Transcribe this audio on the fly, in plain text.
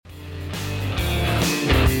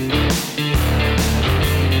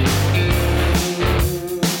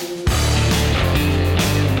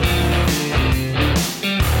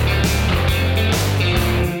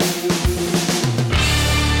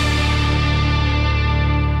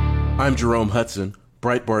I'm Jerome Hudson,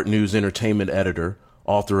 Breitbart News entertainment editor,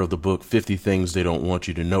 author of the book 50 Things They Don't Want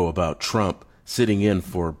You to Know About Trump, sitting in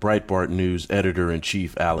for Breitbart News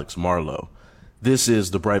editor-in-chief Alex Marlow. This is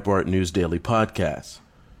the Breitbart News Daily podcast.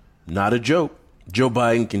 Not a joke. Joe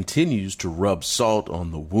Biden continues to rub salt on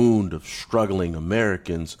the wound of struggling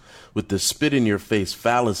Americans with the spit-in-your-face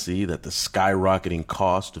fallacy that the skyrocketing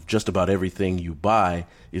cost of just about everything you buy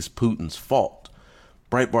is Putin's fault.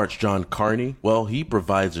 Breitbart's John Carney, well, he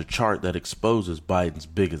provides a chart that exposes Biden's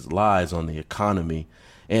biggest lies on the economy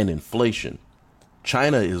and inflation.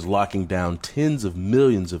 China is locking down tens of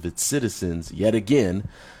millions of its citizens yet again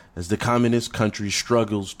as the communist country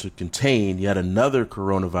struggles to contain yet another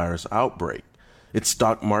coronavirus outbreak. Its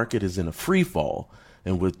stock market is in a free fall,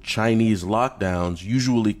 and with Chinese lockdowns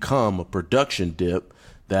usually come a production dip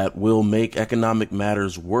that will make economic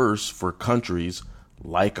matters worse for countries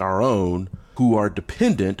like our own who are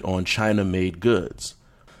dependent on China-made goods.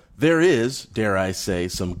 There is, dare I say,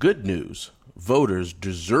 some good news. Voters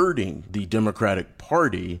deserting the Democratic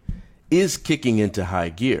Party is kicking into high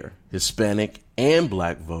gear. Hispanic and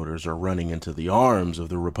black voters are running into the arms of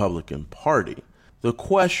the Republican Party. The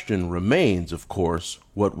question remains, of course,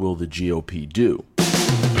 what will the GOP do?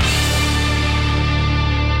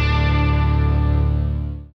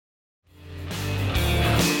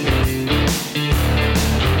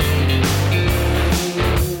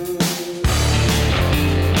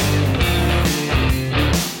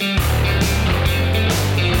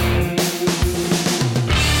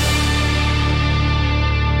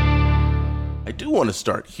 I want to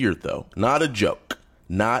start here, though. Not a joke.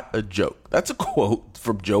 Not a joke. That's a quote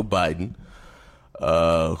from Joe Biden,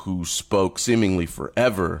 who spoke seemingly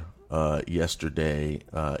forever yesterday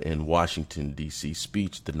in Washington, D.C.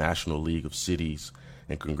 speech at the National League of Cities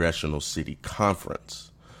and Congressional City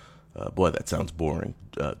Conference. Boy, that sounds boring.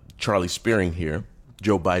 Charlie Spearing here.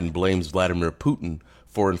 Joe Biden blames Vladimir Putin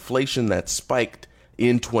for inflation that spiked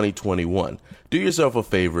in 2021. Do yourself a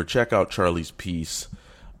favor. Check out Charlie's piece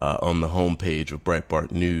on the homepage of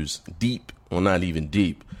Breitbart News. Deep, well, not even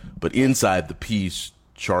deep, but inside the piece,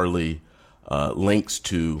 Charlie links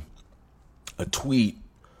to a tweet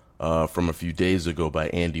from a few days ago by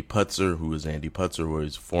Andy Putzer. Who is Andy Putzer? Who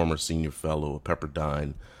is a former senior fellow at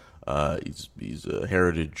Pepperdine. He's a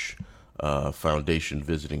Heritage Foundation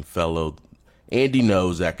visiting fellow. Andy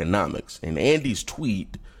knows economics, and Andy's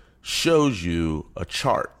tweet shows you a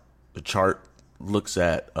chart. The chart looks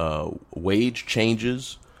at wage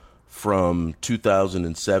changes from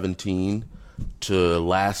 2017 to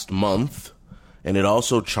last month, and it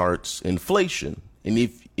also charts inflation. And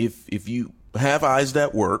if you have eyes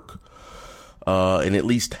that work and at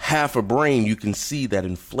least half a brain, you can see that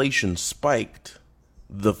inflation spiked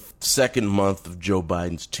the second month of Joe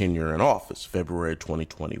Biden's tenure in office, February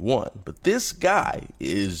 2021. But this guy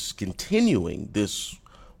is continuing this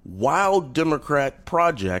wild Democrat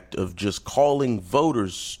project of just calling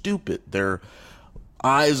voters stupid. Their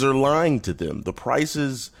eyes are lying to them. The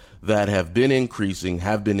prices that have been increasing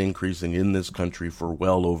in this country for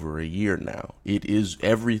well over a year now. It is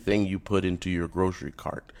everything you put into your grocery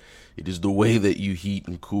cart. It is the way that you heat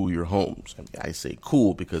and cool your homes. I say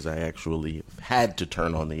cool because I actually had to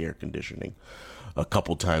turn on the air conditioning a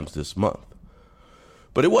couple times this month.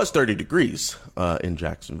 But it was 30 degrees in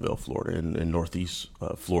Jacksonville, Florida, in northeast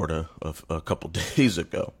Florida a couple days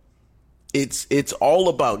ago. It's all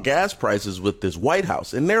about gas prices with this White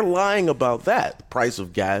House, and they're lying about that. The price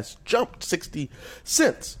of gas jumped 60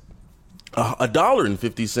 cents,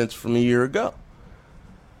 $1.50 from a year ago.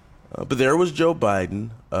 But there was Joe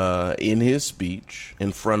Biden in his speech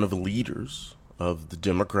in front of leaders of the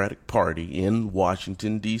Democratic Party in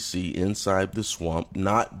Washington, D.C., inside the swamp,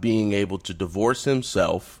 not being able to divorce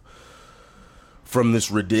himself from this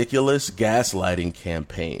ridiculous gaslighting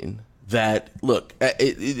campaign that, look,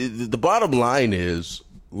 the bottom line is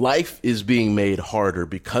life is being made harder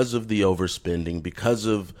because of the overspending, because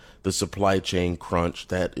of the supply chain crunch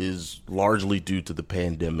that is largely due to the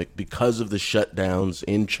pandemic, because of the shutdowns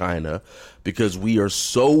in China, because we are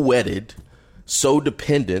so wedded, so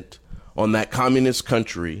dependent on that communist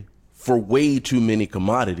country for way too many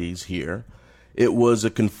commodities here. It was a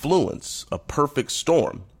confluence, a perfect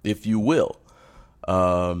storm, if you will,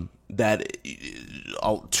 that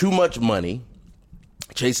too much money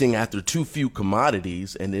chasing after too few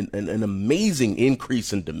commodities and an amazing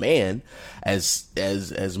increase in demand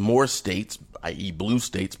as more states, i.e. blue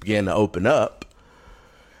states, began to open up,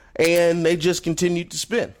 and they just continued to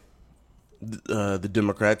spend. The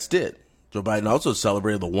Democrats did. Joe Biden also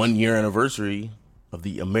celebrated the 1-year anniversary of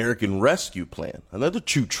the American Rescue Plan, another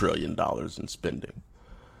 $2 trillion in spending.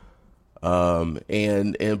 But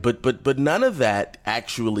none of that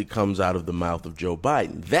actually comes out of the mouth of Joe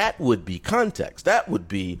Biden. That would be context. That would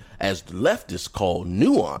be, as the leftists call,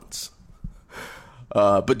 nuance.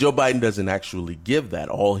 But Joe Biden doesn't actually give that.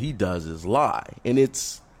 All he does is lie. And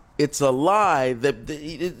it's a lie that,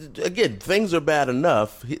 again, things are bad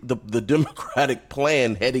enough. The Democratic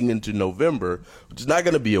plan heading into November, which is not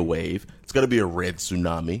going to be a wave, it's going to be a red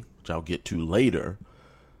tsunami, which I'll get to later.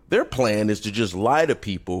 Their plan is to just lie to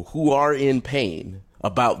people who are in pain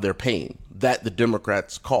about their pain that the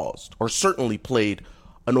Democrats caused, or certainly played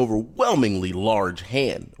an overwhelmingly large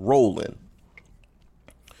role in.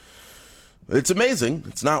 It's amazing.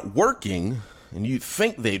 It's not working, and you'd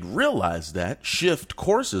think they'd realize that, shift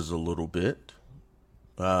courses a little bit,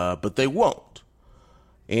 but they won't.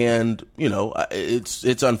 And,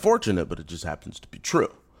 it's unfortunate, but it just happens to be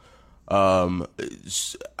true.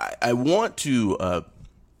 I want to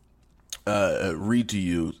read to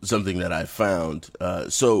you something that I found.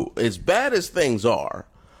 So as bad as things are,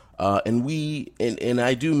 and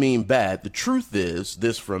I do mean bad, the truth is,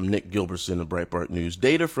 this from Nick Gilbertson of Breitbart News,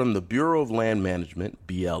 data from the Bureau of Land Management,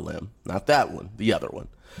 BLM, not that one, the other one,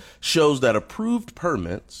 shows that approved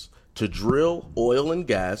permits to drill oil and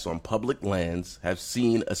gas on public lands have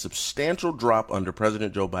seen a substantial drop under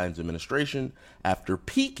President Joe Biden's administration after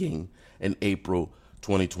peaking in April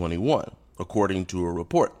 2021, according to a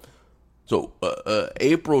report. So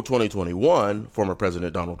April 2021, former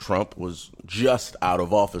President Donald Trump was just out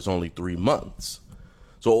of office only 3 months.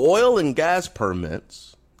 So oil and gas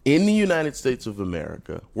permits in the United States of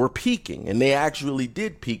America were peaking, and they actually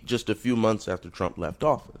did peak just a few months after Trump left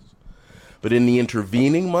office. But in the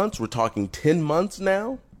intervening months, we're talking 10 months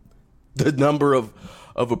now, the number of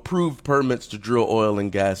approved permits to drill oil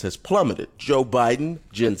and gas has plummeted. Joe Biden,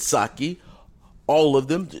 Jen Psaki, all of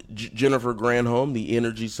them, Jennifer Granholm, the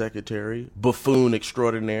energy secretary, buffoon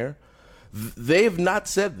extraordinaire, they've not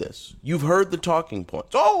said this. You've heard the talking points.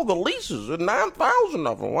 Oh, the leases, 9,000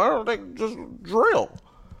 of them. Why don't they just drill?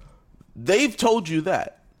 They've told you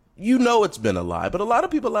that. You know it's been a lie, but a lot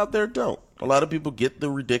of people out there don't. A lot of people get the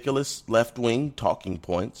ridiculous left-wing talking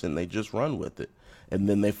points and they just run with it. And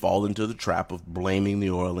then they fall into the trap of blaming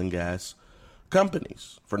the oil and gas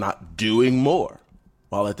companies for not doing more.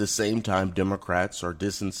 While at the same time, Democrats are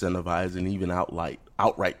disincentivized and even outright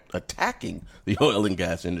attacking the oil and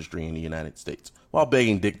gas industry in the United States, while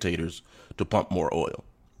begging dictators to pump more oil.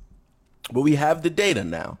 But we have the data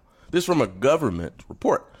now. This from a government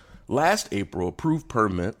report. Last April, approved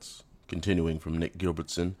permits, continuing from Nick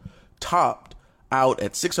Gilbertson, topped out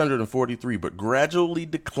at 643, but gradually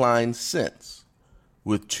declined since,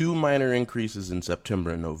 with 2 minor increases in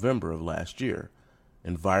September and November of last year.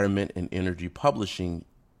 Environment and Energy Publishing,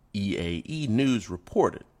 EAE News,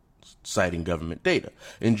 reported, citing government data.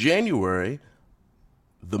 In January,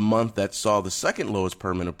 the month that saw the second lowest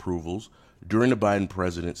permit approvals during the Biden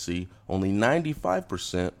presidency, only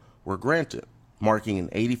 95% were granted, marking an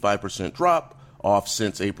 85% drop off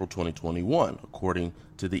since April 2021, according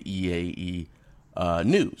to the EAE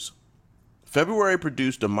News. February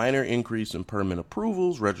produced a minor increase in permit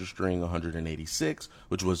approvals, registering 186,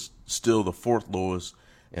 which was still the fourth lowest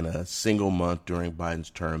in a single month during Biden's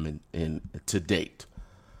term to date.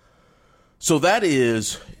 So that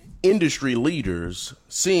is industry leaders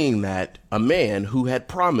seeing that a man who had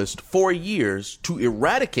promised for years to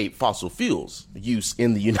eradicate fossil fuels use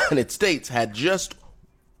in the United States had just,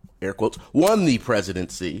 air quotes, won the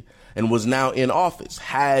presidency and was now in office,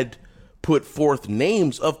 had put forth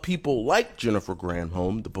names of people like Jennifer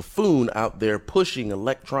Granholm, the buffoon out there pushing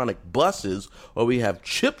electronic buses while we have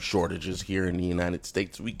chip shortages here in the United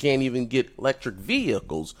States. We can't even get electric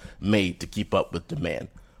vehicles made to keep up with demand.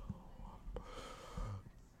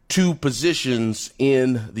 To positions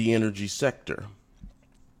in the energy sector.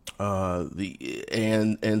 So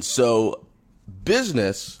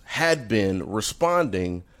business had been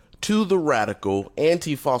responding to the radical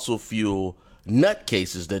anti-fossil fuel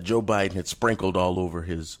nutcases that Joe Biden had sprinkled all over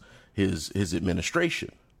his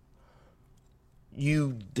administration.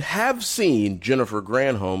 You have seen Jennifer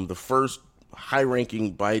Granholm, the first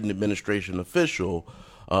high-ranking Biden administration official,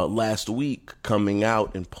 last week coming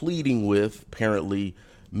out and pleading with, apparently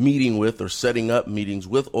meeting with or setting up meetings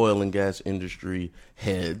with oil and gas industry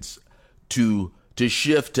heads to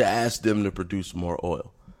shift to ask them to produce more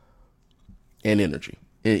oil and energy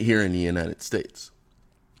here in the United States.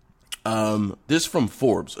 This from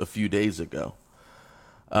Forbes a few days ago.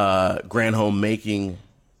 Granholm making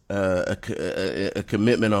a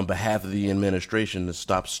commitment on behalf of the administration to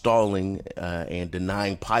stop stalling and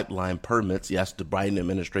denying pipeline permits. Yes, the Biden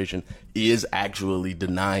administration is actually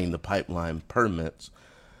denying the pipeline permits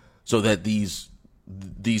so that these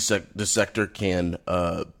the sector can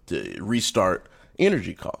restart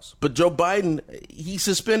energy costs. But Joe Biden, he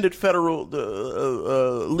suspended federal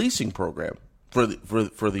leasing program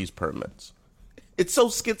for these permits. It's so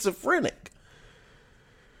schizophrenic.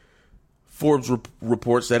 Forbes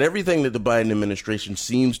reports that everything that the Biden administration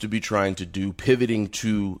seems to be trying to do, pivoting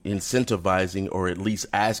to incentivizing or at least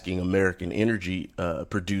asking American energy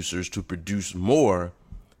producers to produce more,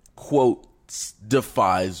 quote,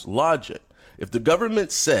 defies logic. If the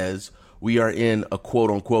government says we are in a quote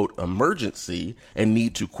unquote emergency and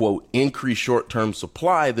need to, quote, increase short-term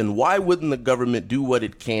supply, then why wouldn't the government do what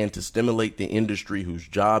it can to stimulate the industry whose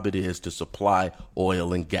job it is to supply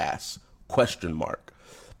oil and gas? Question mark.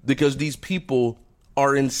 Because these people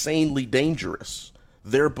are insanely dangerous.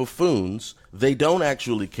 They're buffoons. They don't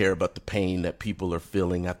actually care about the pain that people are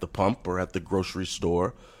feeling at the pump or at the grocery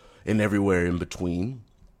store and everywhere in between.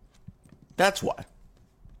 That's why.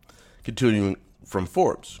 Continuing from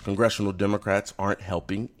Forbes, congressional Democrats aren't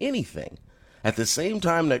helping anything. At the same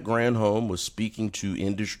time that Granholm was speaking to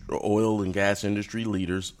oil and gas industry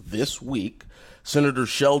leaders this week, Senator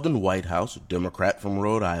Sheldon Whitehouse, a Democrat from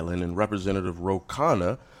Rhode Island, and Representative Ro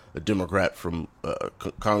Khanna, a Democrat from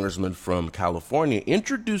congressman from California,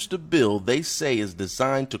 introduced a bill they say is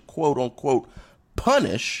designed to, quote unquote,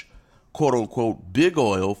 punish, quote unquote, big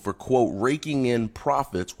oil for, quote, raking in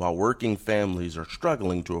profits while working families are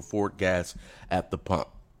struggling to afford gas at the pump.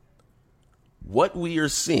 What we are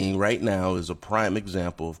seeing right now is a prime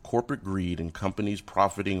example of corporate greed and companies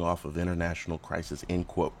profiting off of international crisis, end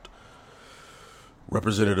quote.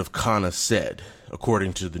 Representative Khanna said,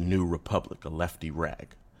 according to the New Republic, a lefty rag.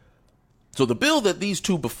 So the bill that these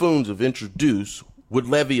two buffoons have introduced would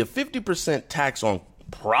levy a 50% tax on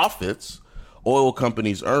profits oil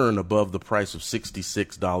companies earn above the price of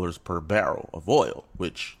 $66 per barrel of oil,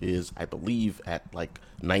 which is, I believe, at like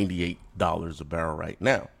 $98 a barrel right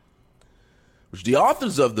now, which the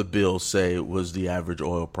authors of the bill say was the average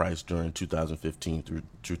oil price during 2015 through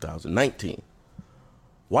 2019.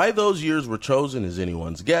 Why those years were chosen is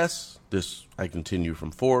anyone's guess. This, I continue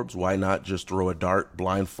from Forbes. Why not just throw a dart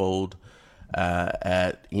blindfold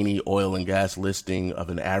at any oil and gas listing of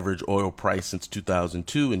an average oil price since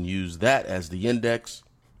 2002 and use that as the index?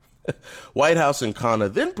 White House and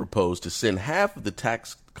Khanna then proposed to send half of the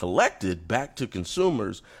tax collected back to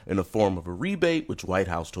consumers in the form of a rebate, which White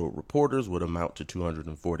House told reporters would amount to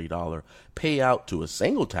 $240 payout to a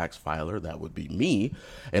single tax filer, that would be me,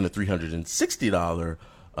 and a $360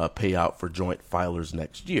 payout for joint filers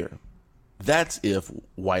next year. That's if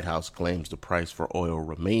White House claims the price for oil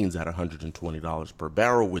remains at $120 per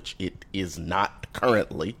barrel, which it is not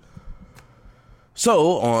currently.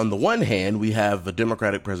 So, on the one hand, we have a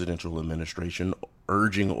Democratic presidential administration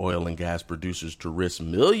urging oil and gas producers to risk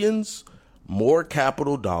millions more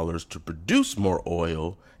capital dollars to produce more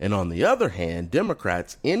oil. And on the other hand,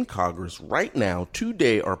 Democrats in Congress right now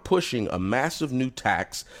today are pushing a massive new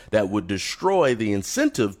tax that would destroy the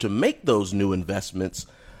incentive to make those new investments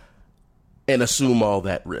and assume all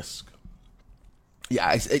that risk.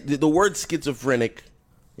 Yeah, the word schizophrenic,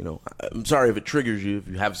 you know, I'm sorry if it triggers you, if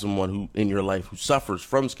you have someone who in your life who suffers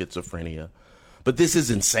from schizophrenia, but this is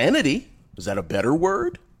insanity. Is that a better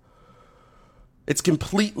word? It's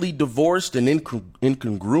completely divorced and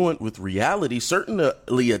incongruent with reality,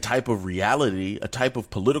 certainly a type of reality, a type of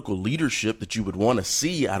political leadership that you would want to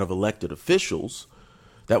see out of elected officials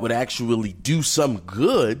that would actually do some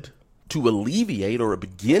good to alleviate or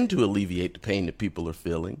begin to alleviate the pain that people are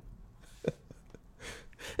feeling.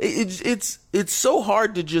 It's so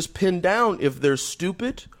hard to just pin down if they're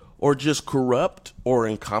stupid or just corrupt or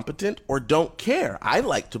incompetent or don't care. I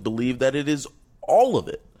like to believe that it is all of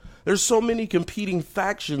it. There's so many competing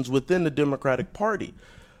factions within the Democratic Party.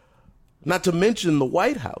 Not to mention the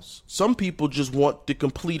White House. Some people just want the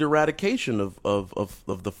complete eradication of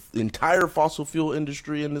the entire fossil fuel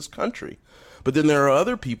industry in this country. But then there are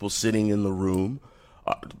other people sitting in the room,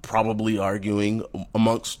 probably arguing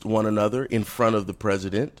amongst one another in front of the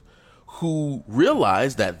president, who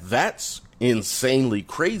realize that that's insanely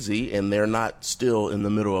crazy and they're not still in the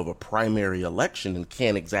middle of a primary election and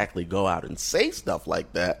can't exactly go out and say stuff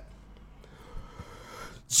like that.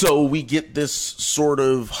 So we get this sort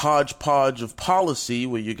of hodgepodge of policy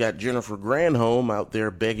where you got Jennifer Granholm out there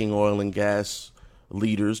begging oil and gas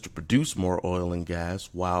leaders to produce more oil and gas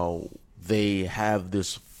while they have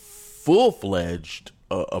this full-fledged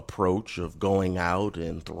approach of going out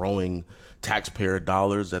and throwing taxpayer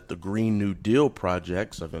dollars at the Green New Deal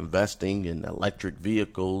projects of investing in electric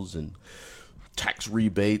vehicles and tax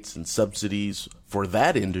rebates and subsidies for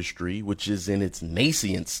that industry, which is in its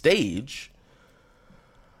nascent stage.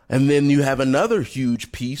 And then you have another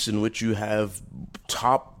huge piece in which you have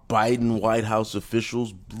top Biden White House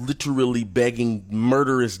officials literally begging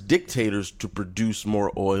murderous dictators to produce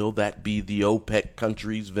more oil, that be the OPEC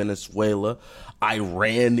countries, Venezuela,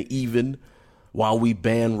 Iran even, while we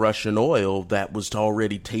ban Russian oil that was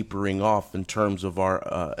already tapering off in terms of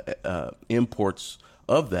our imports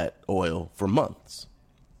of that oil for months.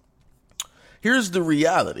 Here's the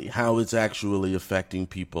reality, how it's actually affecting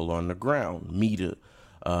people on the ground. Meet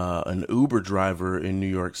an Uber driver in New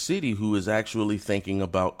York City who is actually thinking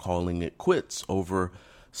about calling it quits over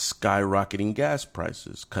skyrocketing gas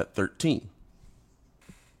prices. Cut 13.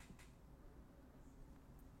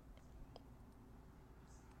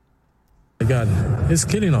 God, it's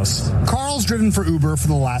killing us. Carl's driven for Uber for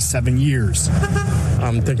the last 7 years.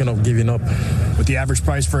 I'm thinking of giving up. With the average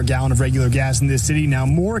price for a gallon of regular gas in this city now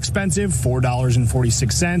more expensive,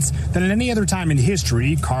 $4.46, than at any other time in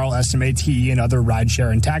history, Carl estimates he and other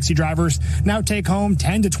rideshare and taxi drivers now take home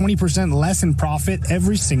 10 to 20% less in profit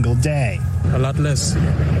every single day. A lot less,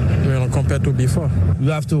 compared to before. You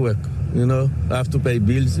have to work. I have to pay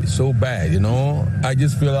bills. It's so bad, I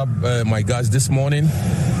just filled up my gas this morning,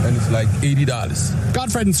 and it's like $80.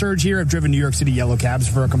 Godfred and Serge here have driven New York City yellow cabs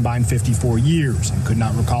for a combined 54 years and could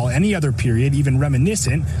not recall any other period even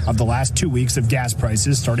reminiscent of the last 2 weeks of gas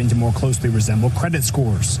prices starting to more closely resemble credit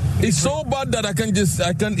scores. It's so bad that I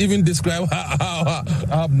can't even describe how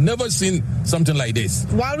I've never seen something like this.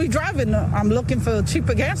 While we're driving, I'm looking for a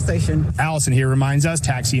cheaper gas station. Allison here reminds us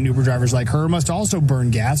taxi and Uber drivers like her must also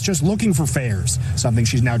burn gas just looking for fares, something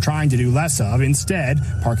she's now trying to do less of, instead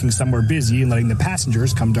parking somewhere busy and letting the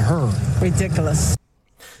passengers come to her. Ridiculous.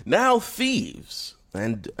 Now thieves,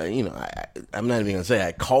 and I'm not even going to say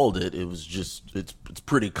I called it. It was just, it's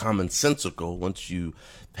pretty commonsensical. Once you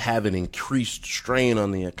have an increased strain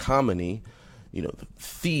on the economy, the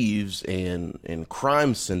thieves and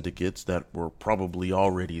crime syndicates that were probably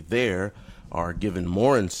already there are given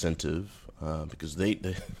more incentive because they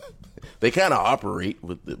kind of operate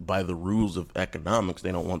by the rules of economics.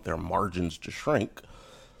 They don't want their margins to shrink.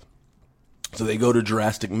 So they go to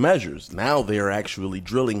drastic measures. Now they are actually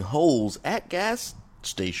drilling holes at gas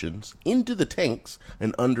stations into the tanks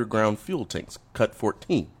and underground fuel tanks. Cut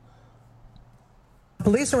 14.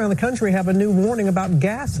 Police around the country have a new warning about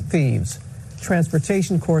gas thieves.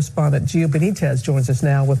 Transportation correspondent Gio Benitez joins us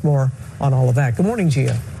now with more on all of that. Good morning,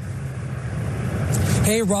 Gio.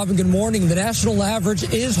 Hey, Robin, good morning. The national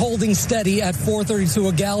average is holding steady at $4.32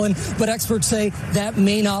 a gallon, but experts say that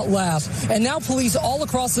may not last. And now police all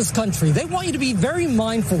across this country, they want you to be very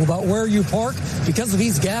mindful about where you park because of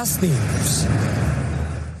these gas thieves.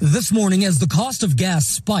 This morning, as the cost of gas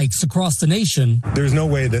spikes across the nation, there's no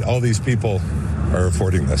way that all these people are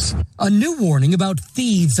affording this. A new warning about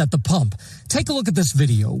thieves at the pump. Take a look at this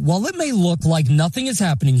video. While it may look like nothing is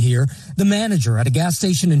happening here, the manager at a gas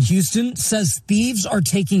station in Houston says thieves are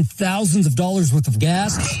taking thousands of dollars worth of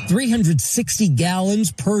gas, 360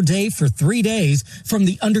 gallons per day for 3 days from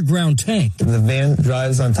the underground tank. The van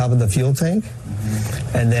drives on top of the fuel tank,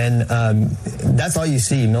 and then that's all you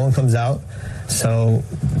see. No one comes out. So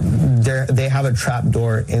they have a trap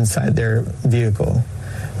door inside their vehicle,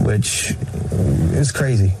 which is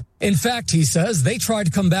crazy. In fact, he says they tried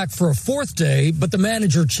to come back for a fourth day, but the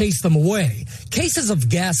manager chased them away. Cases of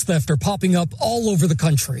gas theft are popping up all over the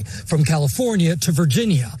country, from California to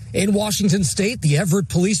Virginia. In Washington state, the Everett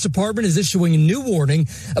Police Department is issuing a new warning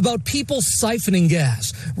about people siphoning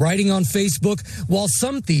gas, writing on Facebook, while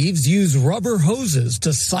some thieves use rubber hoses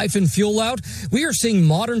to siphon fuel out, we are seeing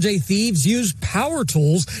modern-day thieves use power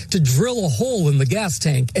tools to drill a hole in the gas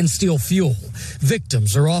tank and steal fuel.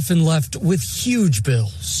 Victims are often left with huge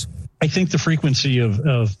bills. I think the frequency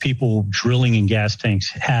of people drilling in gas tanks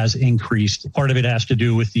has increased. Part of it has to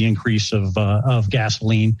do with the increase of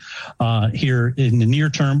gasoline here in the near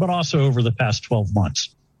term, but also over the past 12 months.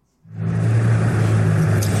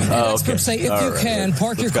 Experts say if you can,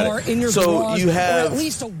 park your car in your garage, or at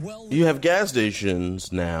least you have gas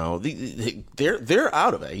stations now. They're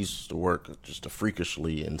out of it. I used to work at just a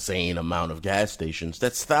freakishly insane amount of gas stations.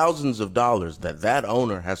 That's thousands of dollars that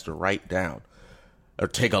owner has to write down or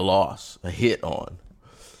take a loss, a hit on.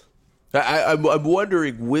 I'm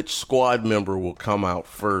wondering which squad member will come out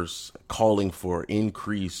first calling for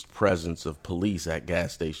increased presence of police at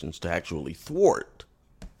gas stations to actually thwart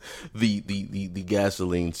the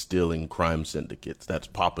gasoline stealing crime syndicates that's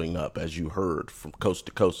popping up, as you heard, from coast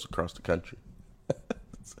to coast across the country.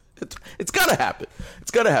 It's gonna happen.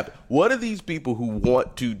 It's gonna happen. One of these people who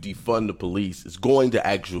want to defund the police is going to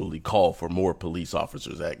actually call for more police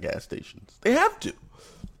officers at gas stations. They have to.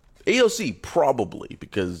 AOC probably,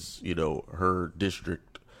 because her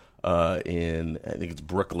district in, I think it's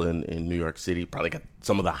Brooklyn in New York City, probably got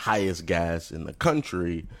some of the highest gas in the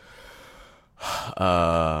country.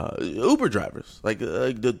 Uber drivers, like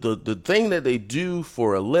the thing that they do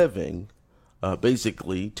for a living,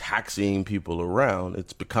 basically taxiing people around,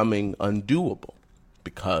 it's becoming undoable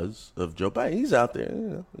because of Joe Biden. He's out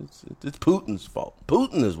there, it's Putin's fault.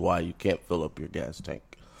 Putin is why you can't fill up your gas tank.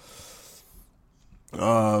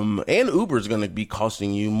 And Uber is going to be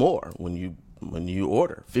costing you more when you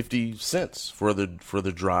order 50 cents for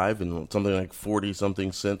the drive and something like 40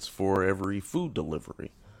 something cents for every food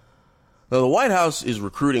delivery. Now, the White House is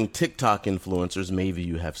recruiting TikTok influencers. Maybe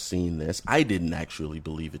you have seen this. I didn't actually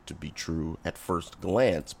believe it to be true at first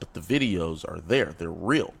glance, but the videos are there. They're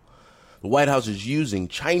real. The White House is using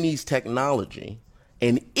Chinese technology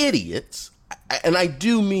and idiots, and I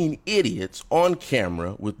do mean idiots, on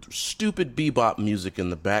camera with stupid bebop music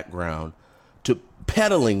in the background to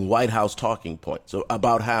peddling White House talking points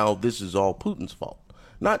about how this is all Putin's fault.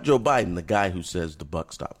 Not Joe Biden, the guy who says the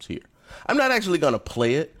buck stops here. I'm not actually going to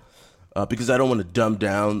play it. Because I don't want to dumb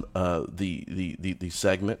down the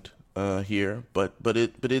segment here, but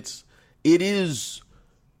it is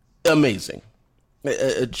amazing.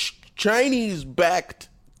 Chinese-backed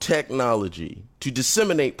technology to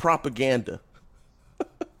disseminate propaganda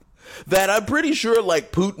that I'm pretty sure,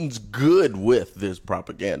 like, Putin's good with this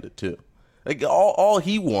propaganda too. Like, all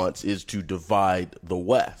he wants is to divide the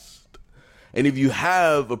West. And if you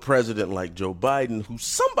have a president like Joe Biden, who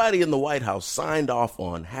somebody in the White House signed off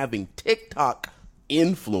on having TikTok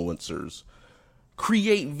influencers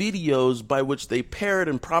create videos by which they parrot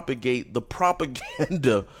and propagate the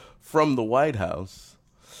propaganda from the White House,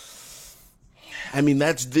 I mean,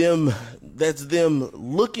 that's them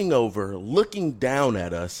looking down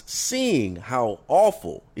at us, seeing how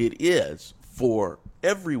awful it is for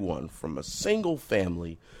everyone from a single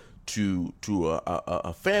family to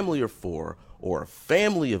a family of four or a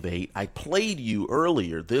family of eight. I played you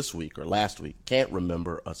earlier this week or last week, can't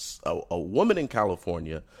remember, a woman in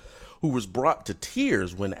California who was brought to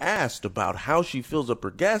tears when asked about how she fills up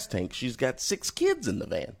her gas tank. She's got 6 kids in the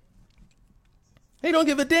van. They don't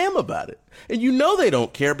give a damn about it. And you know they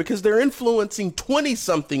don't care because they're influencing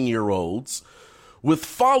 20-something-year-olds with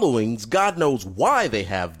followings. God knows why they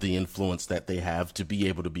have the influence that they have to be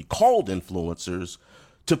able to be called influencers,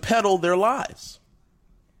 to peddle their lies.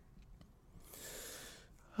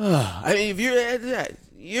 I mean, if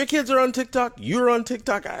your kids are on TikTok, you're on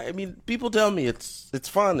TikTok. I mean, people tell me it's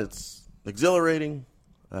fun, it's exhilarating.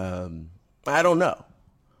 I don't know,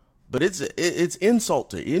 but it's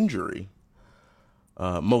insult to injury.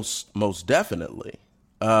 Most definitely.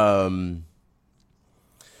 Boy,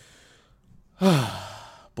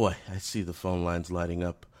 I see the phone lines lighting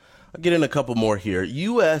up. I'll get in a couple more here.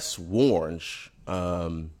 U.S. warns.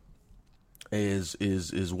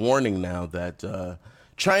 Is warning now that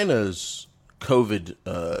China's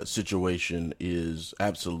COVID situation is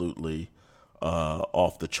absolutely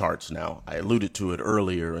off the charts now. I alluded to it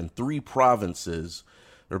earlier. In 3 provinces,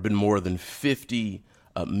 there have been more than 50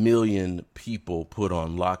 million people put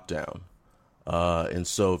on lockdown. And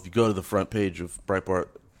so if you go to the front page of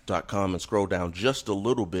Breitbart.com and scroll down just a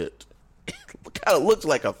little bit, it kind of looks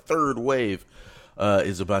like a third wave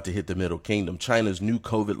is about to hit the Middle Kingdom. China's new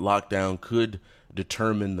COVID lockdown could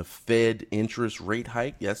determine the Fed interest rate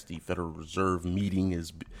hike. Yes, the Federal Reserve meeting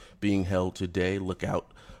is being held today. Look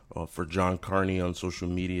out for John Carney on social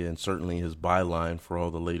media and certainly his byline for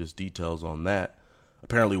all the latest details on that.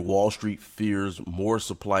 Apparently, Wall Street fears more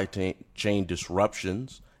supply chain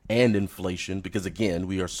disruptions and inflation because, again,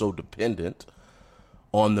 we are so dependent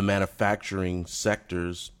on the manufacturing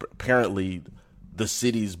sectors. Apparently, the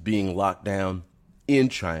cities being locked down in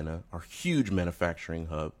China are huge manufacturing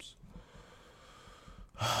hubs.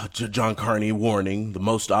 John Carney warning, the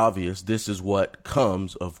most obvious, this is what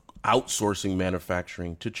comes of outsourcing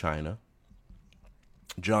manufacturing to China.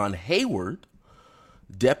 John Hayward,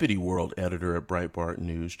 deputy world editor at Breitbart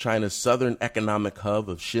News, China's southern economic hub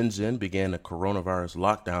of Shenzhen began a coronavirus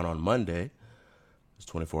lockdown on Monday. It's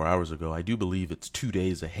 24 hours ago. I do believe it's 2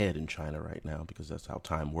 days ahead in China right now because that's how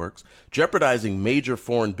time works, jeopardizing major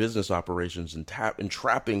foreign business operations and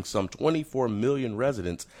trapping some 24 million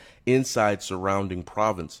residents inside surrounding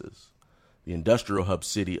provinces. The industrial hub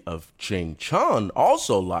city of Changchun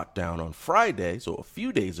also locked down on Friday, so a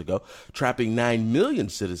few days ago, trapping 9 million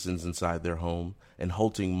citizens inside their home and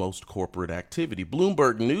halting most corporate activity.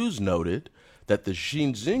 Bloomberg News noted that the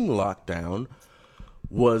Xinjiang lockdown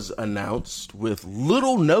was announced with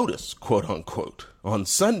little notice, quote unquote, on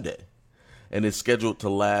Sunday, and is scheduled to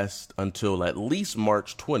last until at least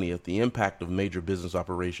March 20th. The impact of major business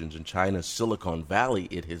operations in China's Silicon Valley,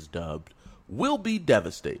 it has dubbed, will be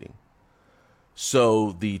devastating.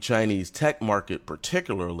 So the Chinese tech market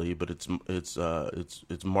particularly, but its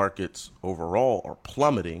markets overall are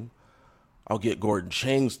plummeting. I'll get Gordon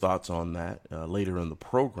Chang's thoughts on that later in the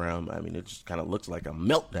program. I mean, it just kind of looks like a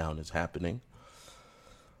meltdown is happening.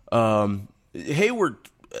 Hayward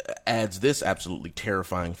adds this absolutely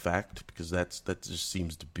terrifying fact, because that just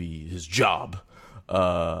seems to be his job.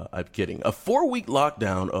 I'm kidding. A 4-week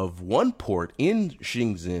lockdown of one port in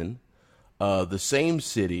Shenzhen, the same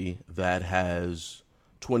city that has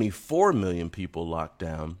 24 million people locked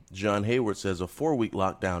down. John Hayward says a 4-week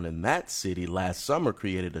lockdown in that city last summer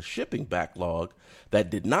created a shipping backlog that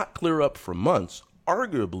did not clear up for months,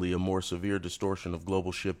 arguably a more severe distortion of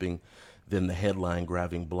global shipping than the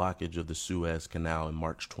headline-grabbing blockage of the Suez Canal in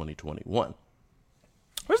March 2021.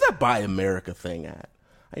 Where's that Buy America thing at?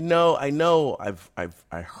 I know.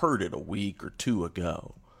 I heard it a week or two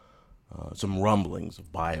ago. Some rumblings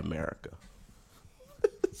of Buy America.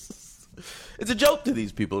 It's a joke to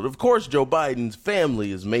these people. Of course, Joe Biden's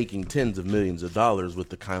family is making tens of millions of dollars with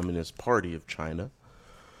the Communist Party of China.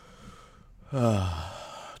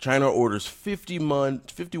 China orders 51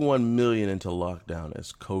 million into lockdown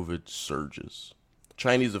as COVID surges.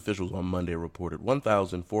 Chinese officials on Monday reported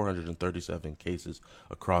 1,437 cases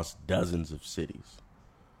across dozens of cities.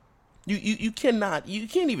 You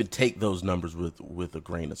can't even take those numbers with a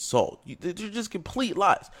grain of salt. They're just complete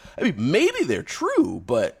lies. I mean, maybe they're true,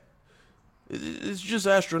 but it's just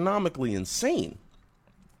astronomically insane.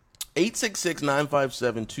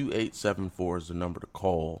 866-957-2874 is the number to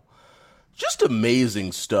call. Just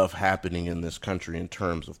amazing stuff happening in this country in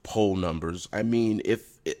terms of poll numbers. I mean,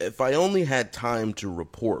 if I only had time to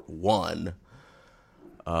report one,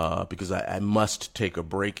 because I must take a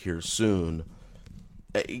break here soon,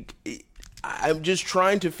 I'm just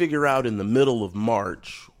trying to figure out in the middle of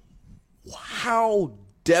March how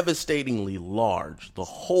devastatingly large the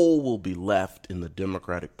hole will be left in the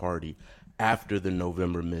Democratic Party after the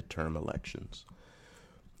November midterm elections.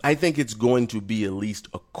 I think it's going to be at least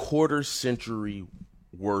a quarter century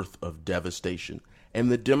worth of devastation,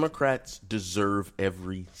 and the Democrats deserve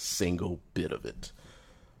every single bit of it.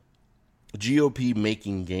 GOP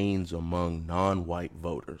making gains among non-white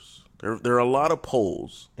voters. There are a lot of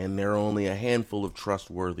polls, and there are only a handful of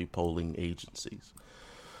trustworthy polling agencies.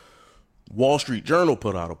 Wall Street Journal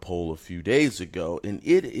put out a poll a few days ago, and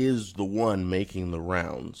it is the one making the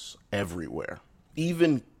rounds everywhere.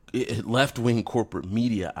 Even left-wing corporate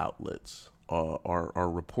media outlets are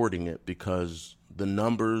reporting it, because the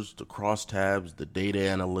numbers, the crosstabs, the data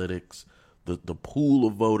analytics, the pool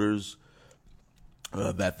of voters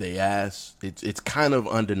that they ask, it's kind of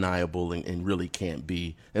undeniable and really can't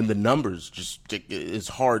be. And the numbers it's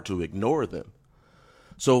hard to ignore them.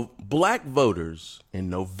 So black voters in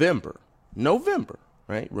November,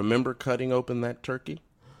 right? Remember cutting open that turkey?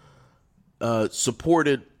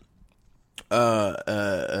 Supported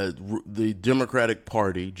the Democratic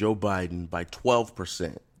Party, Joe Biden, by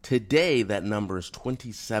 12%. Today, that number is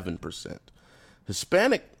 27%.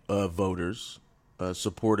 Hispanic voters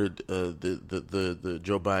supported the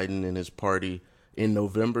Joe Biden and his party in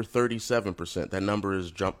November, 37%. That number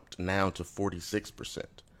has jumped now to 46%.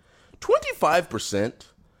 25%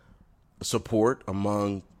 support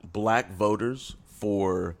among black voters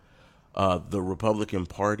for the Republican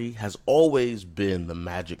Party has always been the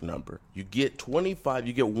magic number. You get 1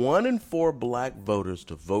 in 4 black voters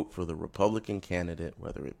to vote for the Republican candidate,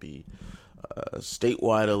 whether it be a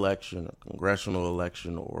statewide election, a congressional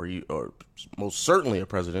election, or most certainly a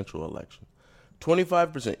presidential election.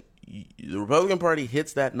 25%. The Republican Party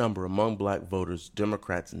hits that number among black voters.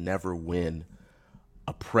 Democrats never win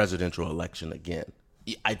a presidential election again.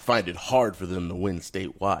 I'd find it hard for them to win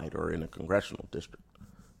statewide or in a congressional district.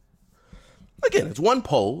 Again, it's one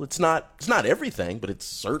poll. It's not everything, but it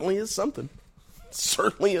certainly is something. It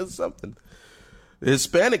certainly is something. The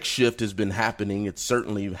Hispanic shift has been happening. It's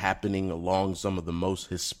certainly happening along some of the most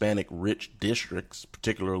Hispanic-rich districts,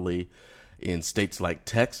 particularly in states like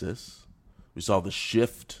Texas. We saw the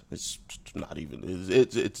shift. It's not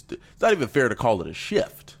even fair to call it a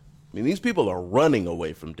shift. I mean, these people are running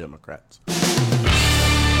away from Democrats.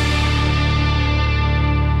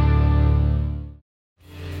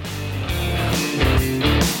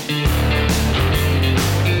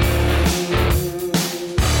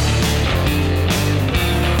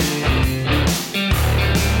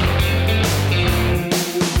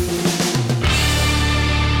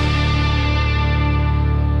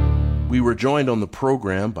 We were joined on the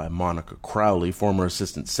program by Monica Crowley, former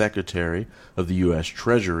Assistant Secretary of the U.S.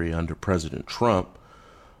 Treasury under President Trump.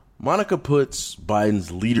 Monica puts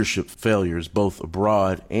Biden's leadership failures, both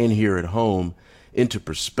abroad and here at home, into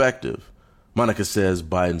perspective. Monica says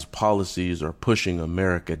Biden's policies are pushing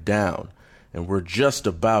America down, and we're just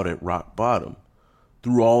about at rock bottom.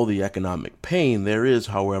 Through all the economic pain, there is,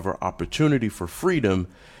 however, opportunity for freedom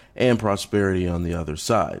and prosperity on the other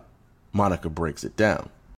side. Monica breaks it down.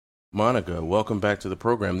 Monica, welcome back to the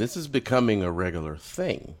program. This is becoming a regular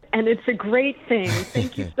thing. And it's a great thing.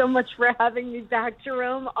 Thank you so much for having me back,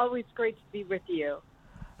 Jerome. Always great to be with you.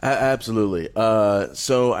 Absolutely.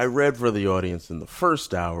 So I read for the audience in the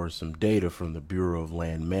first hour some data from the Bureau of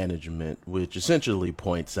Land Management, which essentially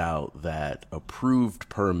points out that approved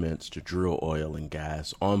permits to drill oil and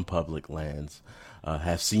gas on public lands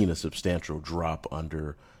have seen a substantial drop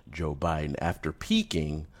under Joe Biden after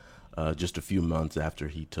peaking just a few months after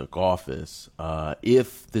he took office.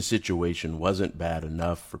 If the situation wasn't bad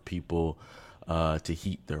enough for people to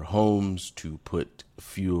heat their homes, to put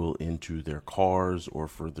fuel into their cars, or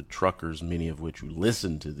for the truckers, many of which who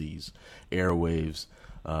listen to these airwaves,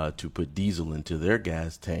 to put diesel into their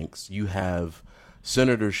gas tanks, you have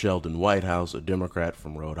Senator Sheldon Whitehouse, a Democrat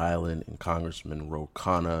from Rhode Island, and Congressman Ro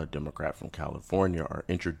Khanna, a Democrat from California, are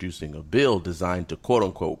introducing a bill designed to, quote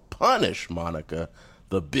unquote, punish, Monica,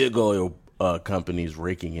 the big oil companies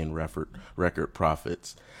raking in record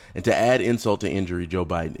profits. And to add insult to injury, Joe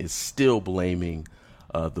Biden is still blaming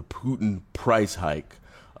the Putin price hike,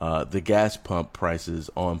 the gas pump prices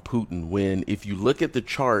on Putin, when, if you look at the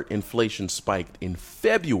chart, inflation spiked in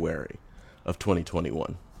February of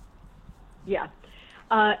 2021. Yeah.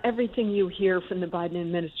 Everything you hear from the Biden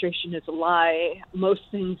administration is a lie. Most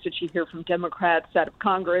things that you hear from Democrats out of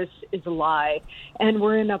Congress is a lie. And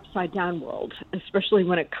we're in an upside down world, especially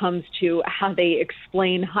when it comes to how they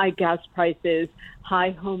explain high gas prices, high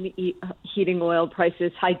home heating oil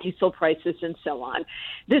prices, high diesel prices, and so on.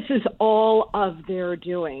 This is all of their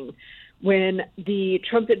doing. When the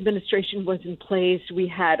Trump administration was in place, we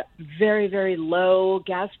had very, very low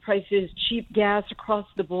gas prices, cheap gas across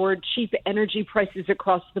the board, cheap energy prices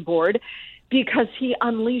across the board, because he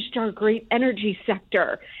unleashed our great energy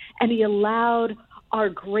sector and he allowed our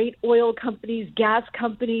great oil companies, gas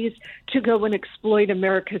companies to go and exploit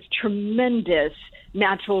America's tremendous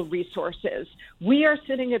natural resources. We are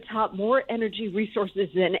sitting atop more energy resources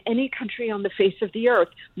than any country on the face of the earth,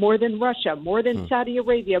 more than Russia, more than Saudi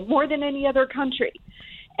Arabia, more than any other country.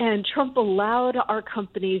 And Trump allowed our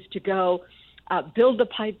companies to go build the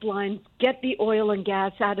pipelines, get the oil and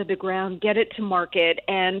gas out of the ground, get it to market.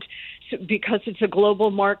 And because it's a global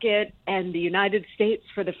market, and the United States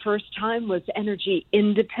for the first time was energy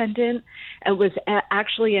independent and was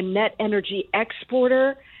actually a net energy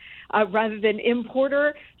exporter rather than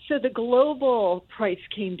importer. So the global price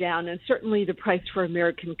came down, and certainly the price for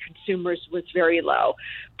American consumers was very low.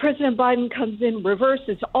 President Biden comes in,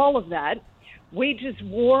 reverses all of that, wages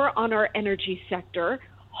war on our energy sector,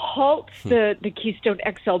 halts the Keystone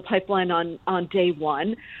XL pipeline on day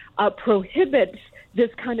one, prohibits this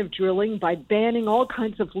kind of drilling by banning all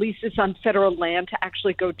kinds of leases on federal land to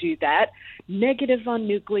actually go do that, negative on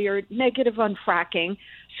nuclear, negative on fracking.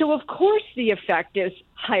 So, of course, the effect is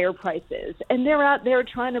higher prices. And they're out there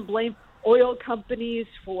trying to blame oil companies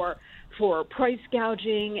for price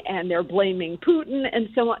gouging, and they're blaming Putin and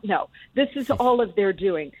so on. No, this is all of their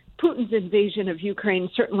doing. Putin's invasion of Ukraine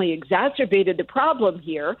certainly exacerbated the problem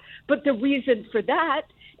here, but the reason for that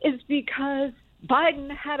is because Biden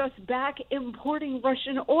had us back importing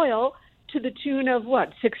Russian oil to the tune of,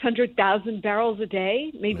 600,000 barrels a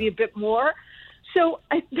day, maybe a bit more. So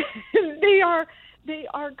they are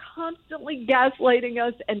constantly gaslighting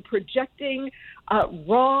us and projecting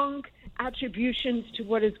wrong attributions to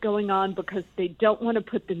what is going on because they don't want to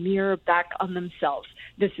put the mirror back on themselves.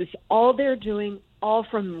 This is all they're doing, all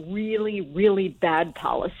from really, really bad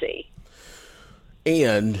policy.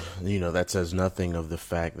 And, that says nothing of the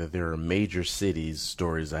fact that there are major cities,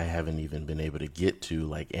 stories I haven't even been able to get to,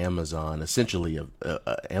 like Amazon essentially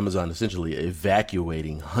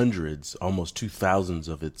evacuating hundreds, almost 2,000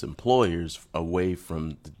 of its employers away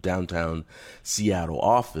from the downtown Seattle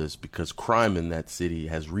office because crime in that city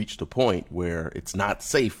has reached a point where it's not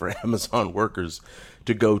safe for Amazon workers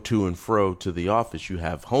to go to and fro to the office. You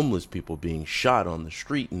have homeless people being shot on the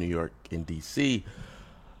street in New York and D.C.,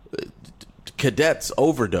 cadets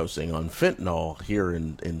overdosing on fentanyl here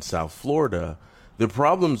in South Florida. The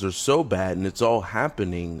problems are so bad, and it's all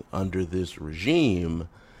happening under this regime.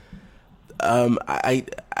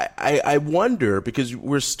 I wonder, because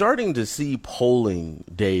we're starting to see polling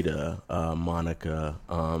data, Monica,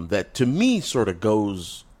 that to me sort of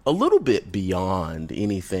goes a little bit beyond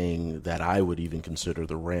anything that I would even consider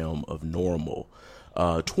the realm of normal.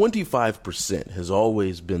 25% has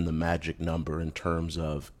always been the magic number in terms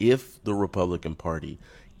of if the Republican Party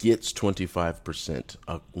gets 25%,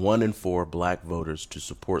 1 in 4 black voters to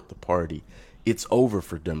support the party, it's over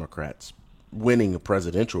for Democrats. Winning a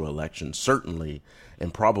presidential election, certainly,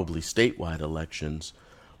 and probably statewide elections.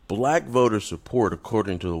 Black voter support,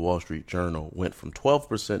 according to the Wall Street Journal, went from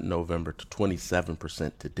 12% in November to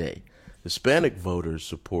 27% today. Hispanic voters'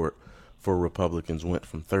 support for Republicans went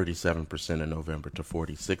from 37% in November to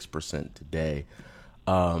 46% today.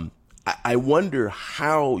 I wonder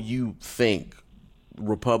how you think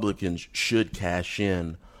Republicans should cash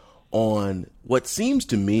in on what seems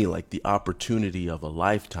to me like the opportunity of a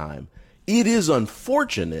lifetime. It is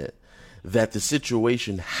unfortunate that the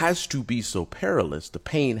situation has to be so perilous, the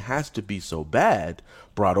pain has to be so bad,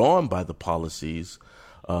 brought on by the policies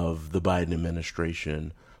of the Biden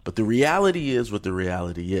administration. But the reality is what the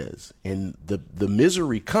reality is. And the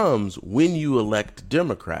misery comes when you elect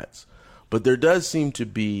Democrats. But there does seem to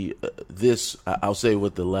be this, I'll say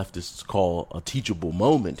what the leftists call a teachable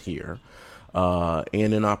moment here,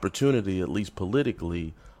 and an opportunity, at least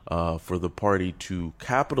politically, for the party to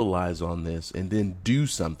capitalize on this and then do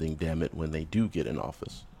something, damn it, when they do get in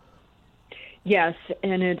office. Yes,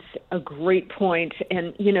 and it's a great point.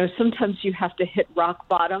 And, you know, sometimes you have to hit rock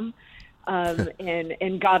bottom,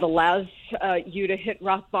 and God allows you to hit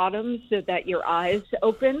rock bottom so that your eyes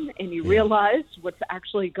open and you realize what's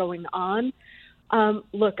actually going on.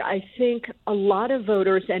 Look, I think a lot of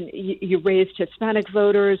voters, and you raised Hispanic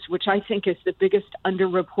voters, which I think is the biggest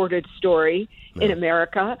underreported story in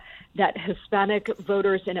America, that Hispanic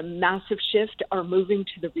voters in a massive shift are moving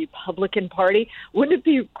to the Republican Party. Wouldn't it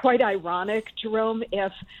be quite ironic, Jerome,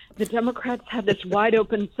 if the Democrats had this wide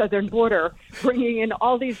open southern border, bringing in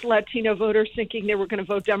all these Latino voters thinking they were going to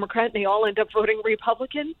vote Democrat, and they all end up voting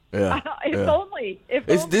Republican? If only.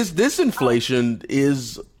 This inflation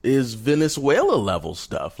is Venezuela level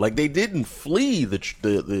stuff. Like, they didn't flee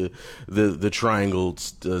the triangle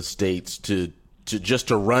states to just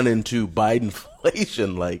to run into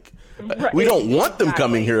Bidenflation. Like, we don't want them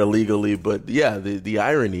coming here illegally, but yeah, the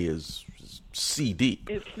irony is sea deep.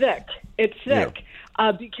 It's thick. It's thick.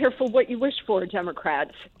 Yeah. Be careful what you wish for,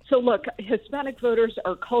 Democrats. So look, Hispanic voters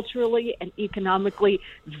are culturally and economically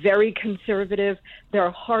very conservative. They're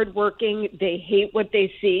hardworking. They hate what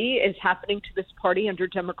they see is happening to this party under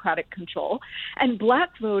Democratic control. And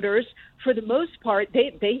black voters, for the most part,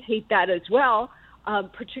 they hate that as well.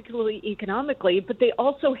 Particularly economically, but they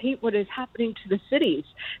also hate what is happening to the cities.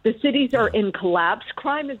 The cities are in collapse.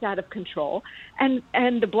 Crime is out of control. And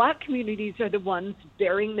the black communities are the ones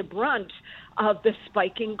bearing the brunt of the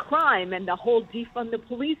spiking crime and the whole defund the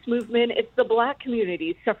police movement. It's the black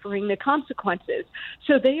communities suffering the consequences.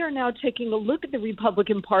 So they are now taking a look at the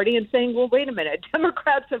Republican Party and saying, well, wait a minute,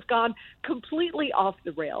 Democrats have gone completely off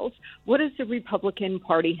the rails. What does the Republican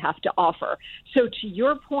Party have to offer? So to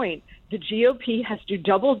your point, the GOP has to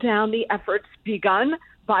double down the efforts begun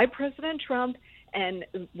by President Trump and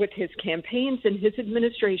with his campaigns and his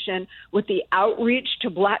administration, with the outreach to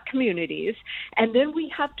black communities. And then we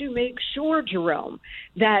have to make sure, Jerome,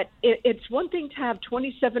 that it's one thing to have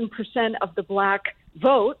 27% of the black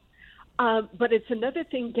vote, but it's another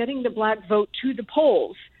thing getting the black vote to the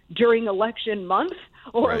polls during election month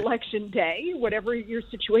or election day, whatever your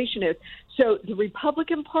situation is. So the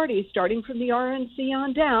Republican Party, starting from the RNC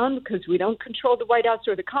on down, because we don't control the White House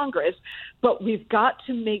or the Congress, but we've got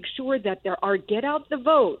to make sure that there are get out the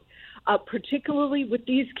vote, particularly with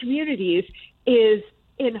these communities, is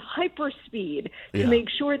in hyperspeed to make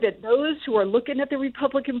sure that those who are looking at the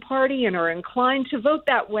Republican Party and are inclined to vote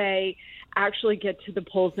that way actually get to the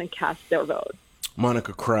polls and cast their vote.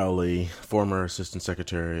 Monica Crowley, former Assistant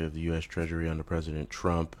Secretary of the U.S. Treasury under President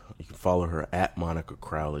Trump. You can follow her at Monica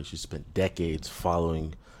Crowley. She spent decades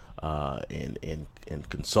following and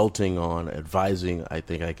consulting on, advising, I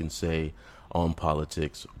think I can say, on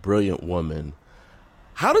politics. Brilliant woman.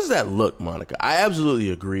 How does that look, Monica? I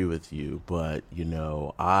absolutely agree with you, but, you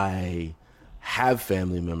know, I have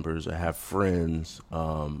family members, I have friends.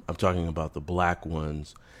 I'm talking about the black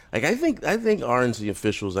ones. Like, I think RNC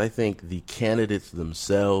officials, I think the candidates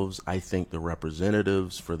themselves, I think the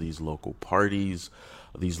representatives for these local parties,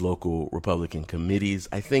 these local Republican committees,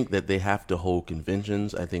 I think that they have to hold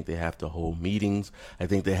conventions. I think they have to hold meetings. I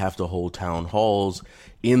think they have to hold town halls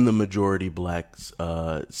in the majority black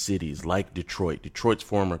cities like Detroit. Detroit's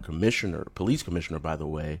former commissioner, police commissioner, by the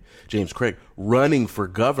way, James Craig, running for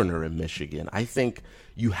governor in Michigan. I think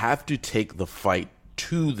you have to take the fight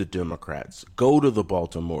to the Democrats, go to the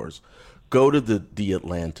Baltimores, go to the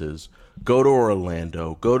Atlantas, go to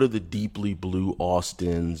Orlando, go to the deeply blue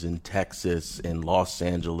Austins in Texas and Los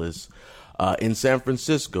Angeles, In San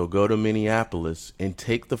Francisco, go to Minneapolis and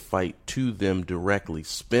take the fight to them directly.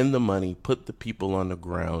 Spend the money, put the people on the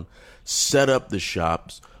ground, set up the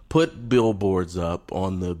shops, put billboards up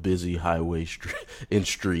on the busy highway and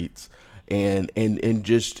streets. And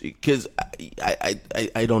just because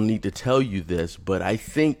I don't need to tell you this, but I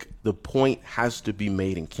think the point has to be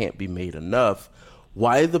made and can't be made enough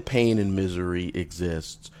why the pain and misery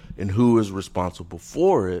exists and who is responsible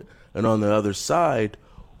for it. And on the other side,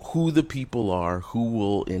 who the people are who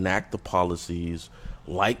will enact the policies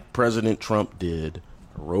like President Trump did,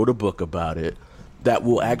 wrote a book about it, that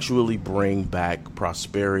will actually bring back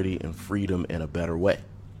prosperity and freedom in a better way.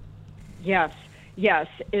 Yes,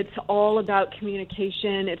 it's all about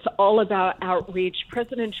communication. It's all about outreach.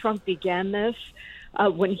 President Trump began this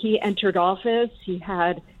when he entered office. He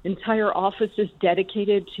had entire offices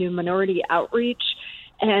dedicated to minority outreach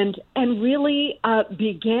and really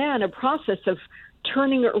began a process of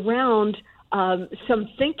turning around some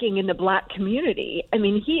thinking in the black community. I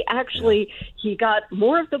mean, he got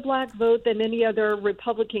more of the black vote than any other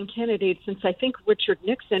Republican candidate since I think Richard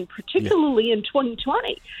Nixon, particularly in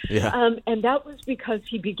 2020. Yeah. And that was because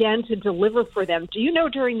he began to deliver for them. Do you know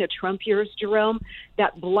during the Trump years, Jerome,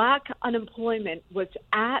 that black unemployment was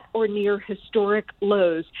at or near historic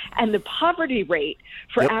lows, and the poverty rate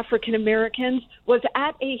for African Americans was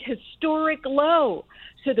at a historic low.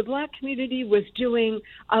 So the black community was doing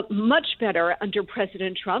much better under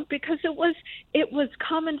President Trump because it was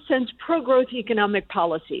common sense pro-growth economic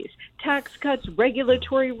policies, tax cuts,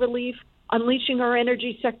 regulatory relief, unleashing our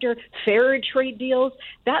energy sector, fair trade deals.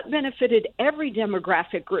 That benefited every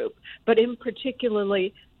demographic group, but in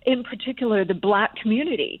particular the black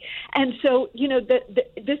community. And so,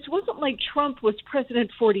 this wasn't like Trump was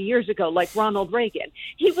president 40 years ago, like Ronald Reagan.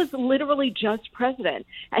 He was literally just president.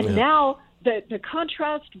 And now the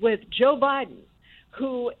contrast with Joe Biden,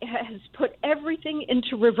 who has put everything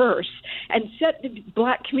into reverse and set the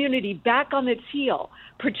black community back on its heel,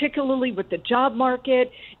 particularly with the job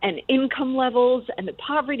market and income levels and the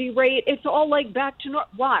poverty rate. It's all like back to normal.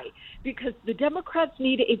 Why? Because the Democrats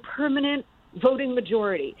need a permanent voting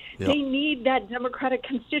majority. Yep. They need that Democratic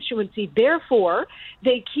constituency. Therefore,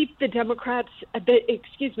 they keep the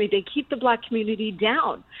they keep the black community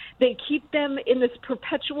down. They keep them in this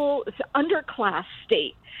perpetual underclass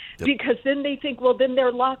state. Yep. Because then they think, well, then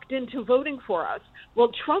they're locked into voting for us.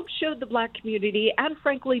 Well, Trump showed the black community and,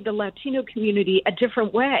 frankly, the Latino community a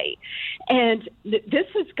different way. And this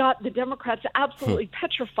has got the Democrats absolutely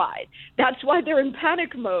petrified. That's why they're in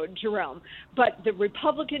panic mode, Jerome. But the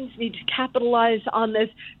Republicans need to capitalize on this.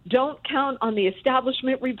 Don't count on the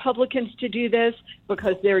establishment Republicans to do this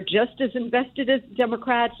because they're just as invested as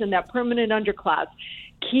Democrats in that permanent underclass.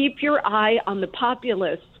 Keep your eye on the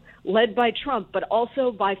populists led by Trump, but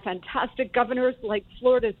also by fantastic governors like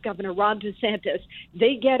Florida's Governor Ron DeSantis.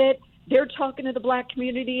 They get it. They're talking to the black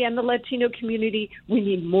community and the Latino community. We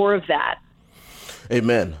need more of that.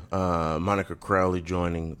 Amen. Monica Crowley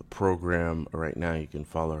joining the program right now. You can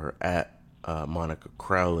follow her at Monica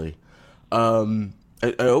Crowley. I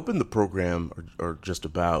opened the program or just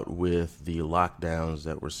about with the lockdowns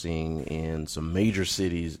that we're seeing in some major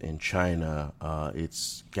cities in China.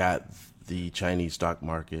 It's got the Chinese stock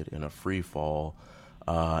market in a free fall.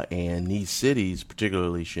 And these cities,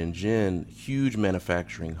 particularly Shenzhen, huge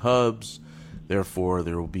manufacturing hubs. Therefore,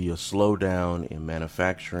 there will be a slowdown in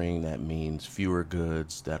manufacturing. That means fewer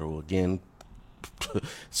goods. That will, again,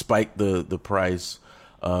 spike the price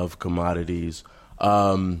of commodities.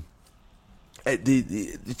 To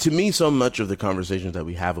me, so much of the conversations that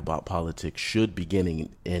we have about politics should begin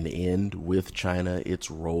and end with China, its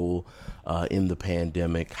role in the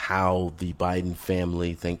pandemic, how the Biden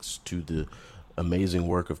family, thanks to the amazing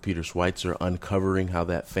work of Peter Schweitzer, uncovering how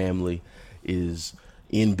that family is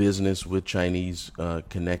in business with Chinese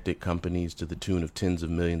connected companies to the tune of tens of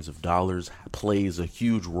millions of dollars, plays a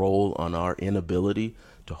huge role on our inability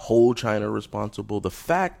to hold China responsible. The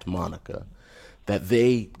fact, Monica, that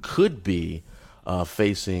they could be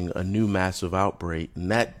facing a new massive outbreak,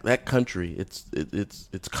 and that country,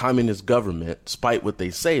 its communist government, despite what they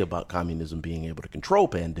say about communism being able to control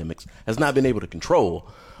pandemics, has not been able to control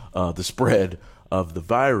the spread of the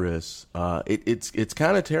virus. It's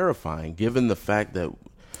kind of terrifying, given the fact that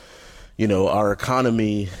our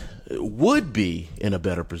economy would be in a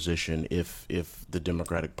better position if the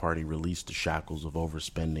Democratic Party released the shackles of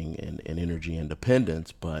overspending and energy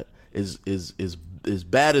independence. But as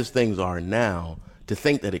bad as things are now, to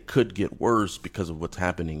think that it could get worse because of what's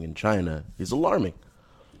happening in China is alarming.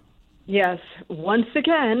 Yes, once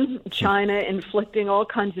again, China inflicting all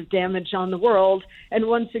kinds of damage on the world, and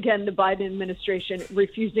once again, the Biden administration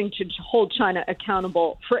refusing to hold China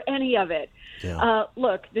accountable for any of it. Yeah.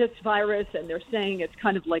 Look, this virus, and they're saying it's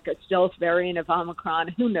kind of like a stealth variant of Omicron,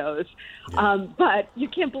 who knows? Yeah. But you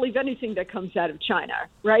can't believe anything that comes out of China,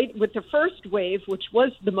 right? With the first wave, which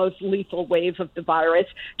was the most lethal wave of the virus,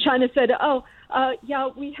 China said, yeah,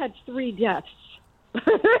 we had 3 deaths.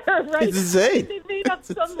 Right? It's insane. They made up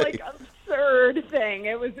some like absurd thing.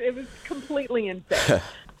 It was completely insane.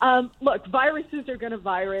 Look, viruses are going to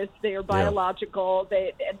virus. They are biological.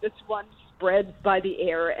 And this one spreads by the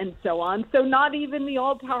air and so on. So not even the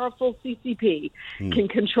all-powerful CCP can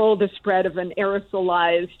control the spread of an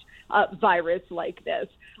aerosolized virus like this.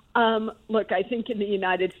 Look, I think in the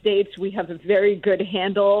United States we have a very good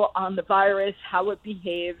handle on the virus, how it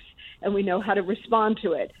behaves, and we know how to respond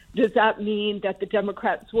to it. Does that mean that the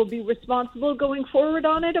Democrats will be responsible going forward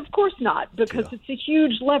on it? Of course not, because it's a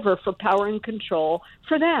huge lever for power and control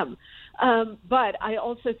for them. But I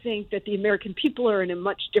also think that the American people are in a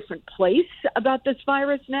much different place about this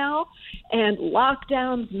virus now. And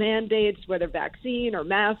lockdowns, mandates, whether vaccine or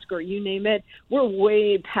mask or you name it, we're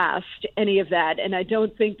way past any of that. And I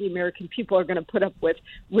don't think the American people are going to put up with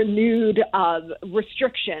renewed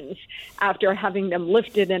restrictions after having them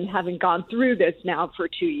lifted and having gone through this now for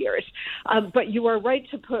 2 years. But you are right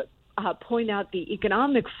to point out the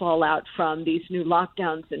economic fallout from these new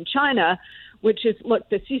lockdowns in China, which is, look,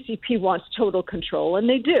 the CCP wants total control, and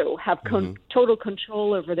they do have total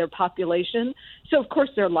control over their population. So, of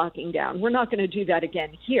course, they're locking down. We're not going to do that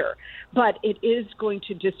again here. But it is going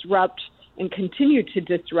to disrupt and continue to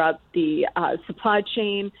disrupt the supply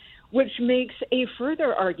chain, which makes a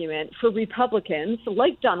further argument for Republicans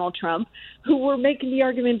like Donald Trump, who were making the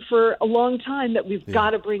argument for a long time that we've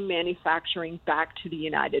got to bring manufacturing back to the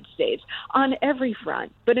United States on every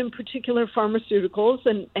front, but in particular pharmaceuticals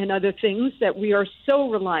and other things that we are so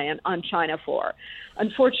reliant on China for.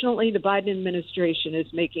 Unfortunately, the Biden administration is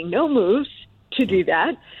making no moves to do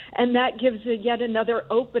that, and that gives yet another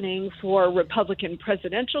opening for Republican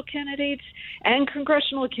presidential candidates and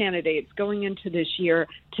congressional candidates going into this year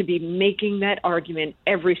to be making that argument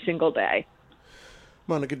every single day.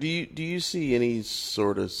 Monica, do you see any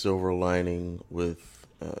sort of silver lining with,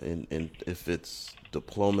 in if it's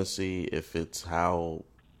diplomacy, if it's how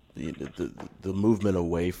the movement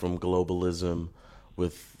away from globalism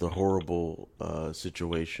with the horrible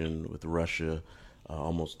situation with Russia?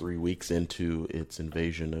 Almost 3 weeks into its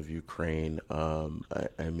invasion of Ukraine.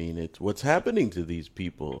 I mean, it's what's happening to these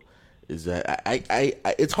people is that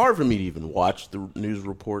it's hard for me to even watch the news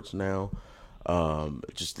reports now.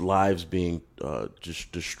 Just lives being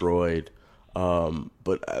just destroyed.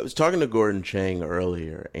 But I was talking to Gordon Chang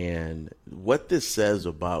earlier, and what this says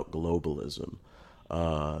about globalism,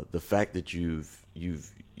 the fact that you've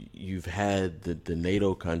had the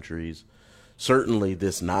NATO countries. Certainly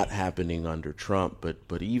this not happening under Trump,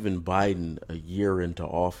 but even Biden a year into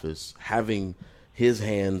office, having his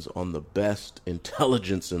hands on the best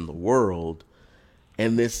intelligence in the world,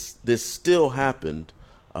 and this still happened,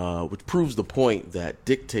 which proves the point that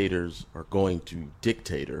dictators are going to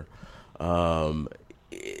dictator.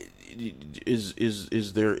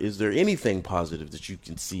 Is there anything positive that you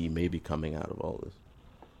can see maybe coming out of all this?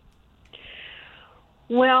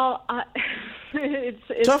 Well,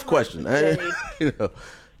 it's tough question.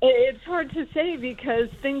 It's hard to say because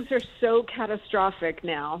things are so catastrophic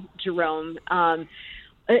now, Jerome.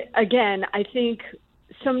 Again, I think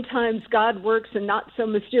sometimes God works in not so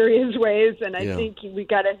mysterious ways, and I think we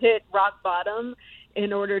got to hit rock bottom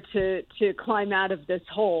in order to climb out of this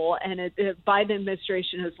hole. And the Biden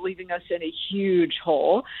administration is leaving us in a huge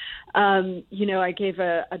hole. I gave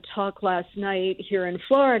a talk last night here in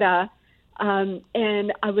Florida.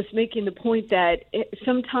 And I was making the point that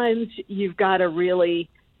sometimes you've got to really,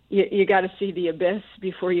 you got to see the abyss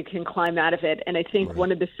before you can climb out of it. And I think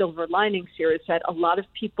one of the silver linings here is that a lot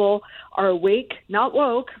of people are awake, not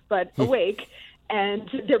woke, but awake, and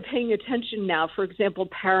they're paying attention now. For example,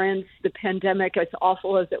 parents, the pandemic, as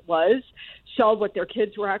awful as it was, saw what their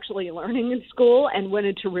kids were actually learning in school and went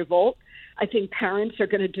into revolt. I think parents are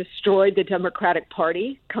going to destroy the Democratic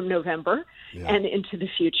Party come November and into the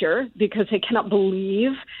future because they cannot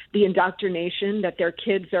believe the indoctrination that their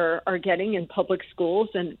kids are getting in public schools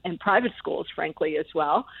and private schools, frankly, as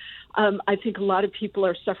well. I think a lot of people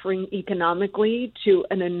are suffering economically to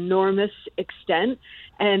an enormous extent,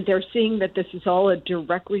 and they're seeing that this is all a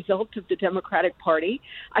direct result of the Democratic Party.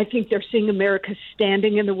 I think they're seeing America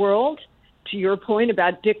standing in the world, to your point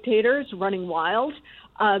about dictators running wild.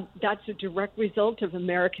 That's a direct result of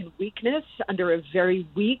American weakness under a very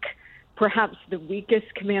weak perhaps the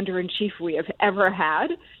weakest commander-in-chief we have ever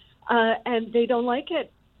had, and they don't like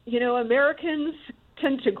it. Americans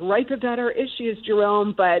tend to gripe about our issues,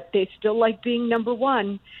 Jerome, but they still like being number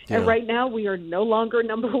one. Yeah. And right now we are no longer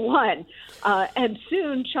number one. And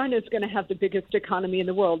soon China's going to have the biggest economy in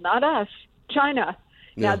the world, not us, China.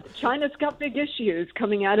 Yeah. Now, China's got big issues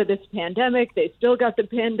coming out of this pandemic. They still got the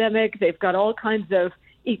pandemic. They've got all kinds of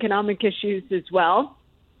economic issues as well.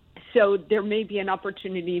 So there may be an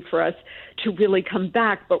opportunity for us to really come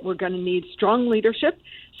back, but we're going to need strong leadership,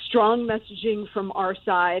 strong messaging from our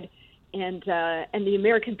side. And the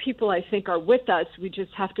American people, I think, are with us. We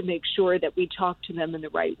just have to make sure that we talk to them in the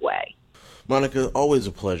right way. Monica, always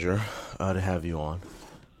a pleasure to have you on.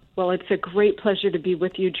 Well, it's a great pleasure to be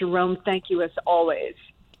with you, Jerome. Thank you as always.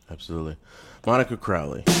 Absolutely. Monica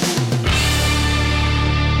Crowley.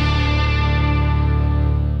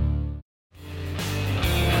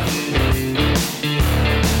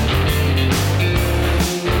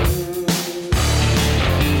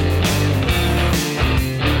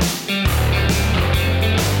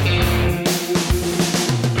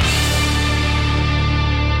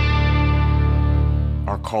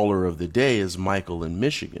 Caller of the day is Michael in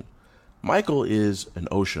Michigan. Michael is an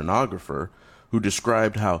oceanographer who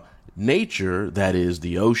described how nature, that is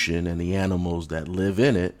the ocean and the animals that live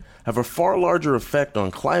in it, have a far larger effect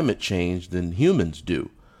on climate change than humans do.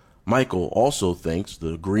 Michael also thinks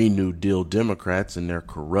the Green New Deal Democrats and their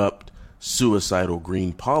corrupt, suicidal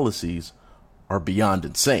green policies are beyond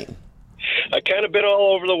insane. I've kind of been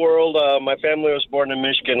all over the world. My family was born in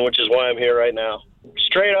Michigan, which is why I'm here right now.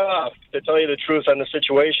 Straight off, to tell you the truth on the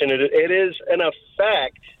situation, it is an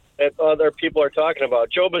effect that other people are talking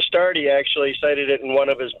about. Joe Bastardi actually cited it in one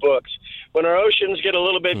of his books. When our oceans get a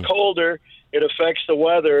little bit colder, it affects the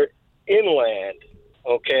weather inland.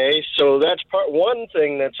 Okay, so that's one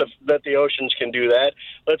thing that the oceans can do that.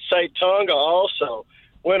 Let's cite Tonga also.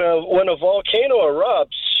 When a volcano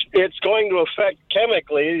erupts, it's going to affect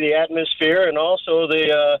chemically the atmosphere and also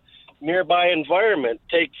the nearby environment.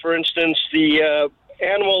 Take, for instance, the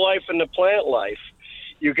animal life and the plant life.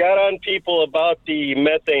 You got on people about the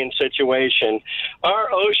methane situation.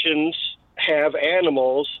 Our oceans have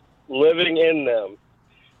animals living in them.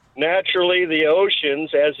 Naturally, the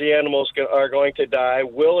oceans, as the animals are going to die,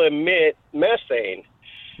 will emit methane.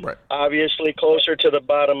 Right. Obviously closer to the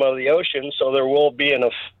bottom of the ocean, so there will be an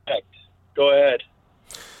effect. Go ahead.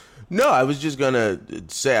 No, I was just gonna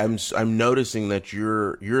say I'm noticing that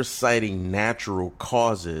you're citing natural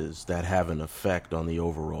causes that have an effect on the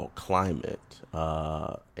overall climate,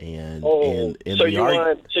 so you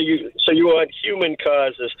want human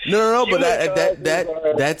causes? No, but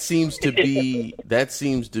that seems to be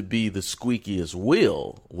the squeakiest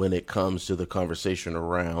wheel when it comes to the conversation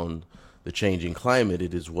around the changing climate.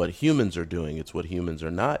 It is what humans are doing. It's what humans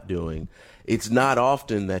are not doing. It's not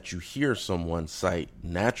often that you hear someone cite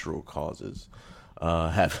natural causes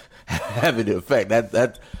have an effect.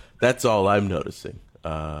 That's all I'm noticing.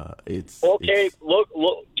 Look.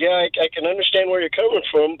 Yeah, I can understand where you're coming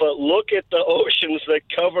from, but look at the oceans that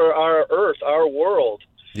cover our Earth, our world.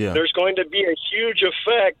 Yeah. There's going to be a huge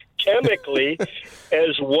effect chemically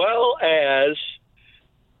as well as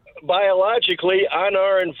biologically on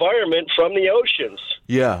our environment from the oceans.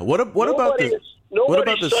 Yeah. What about this?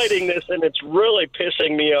 Nobody's citing this, and it's really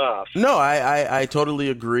pissing me off. No, I totally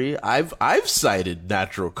agree. I've cited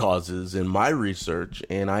natural causes in my research,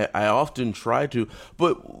 and I often try to.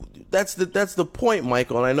 But that's the point,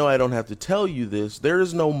 Michael, and I know I don't have to tell you this. There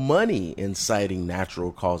is no money in citing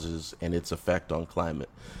natural causes and its effect on climate.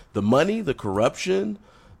 The money, the corruption,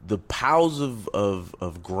 the piles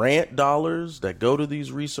of grant dollars that go to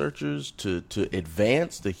these researchers to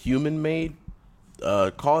advance the human-made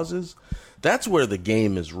causes, that's where the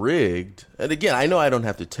game is rigged. And again, I know I don't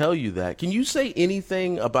have to tell you that. Can you say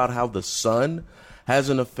anything about how the sun has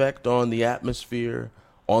an effect on the atmosphere,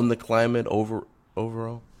 on the climate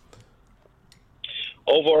overall?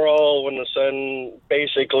 Overall, when the sun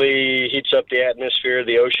basically heats up the atmosphere,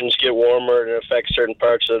 the oceans get warmer, and it affects certain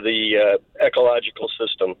parts of the ecological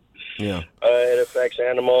system. Yeah. It affects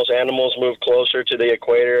animals. Animals move closer to the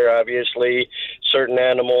equator, obviously. Certain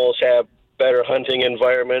animals have better hunting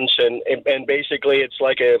environments, and basically it's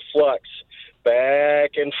like a flux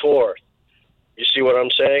back and forth. You see what I'm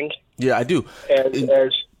saying? Yeah, I do.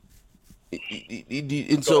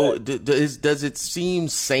 So does it seem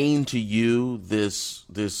sane to you, this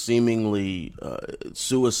seemingly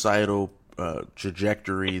suicidal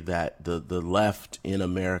trajectory that the left in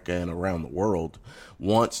America and around the world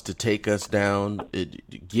wants to take us down,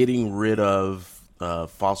 getting rid of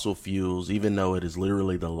fossil fuels, even though it is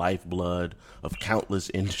literally the lifeblood of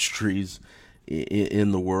countless industries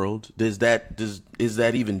in the world. Is that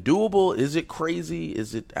even doable? Is it crazy?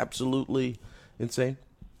 Is it absolutely insane?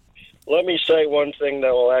 Let me say one thing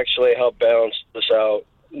that will actually help balance this out.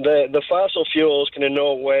 The fossil fuels can in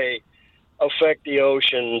no way affect the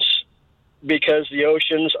oceans because the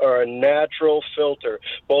oceans are a natural filter,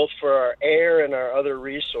 both for our air and our other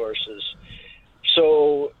resources.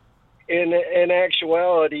 So in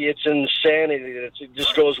actuality, it's insanity. It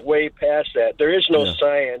just goes way past that. There is no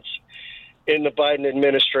science in the Biden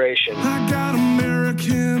administration. I got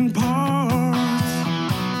American parts.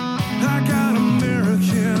 I got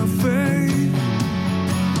American faith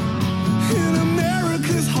in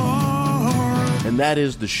America's heart. And that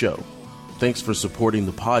is the show. Thanks for supporting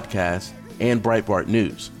the podcast and Breitbart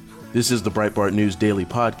News. This is the Breitbart News Daily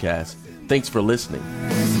podcast. Thanks for listening.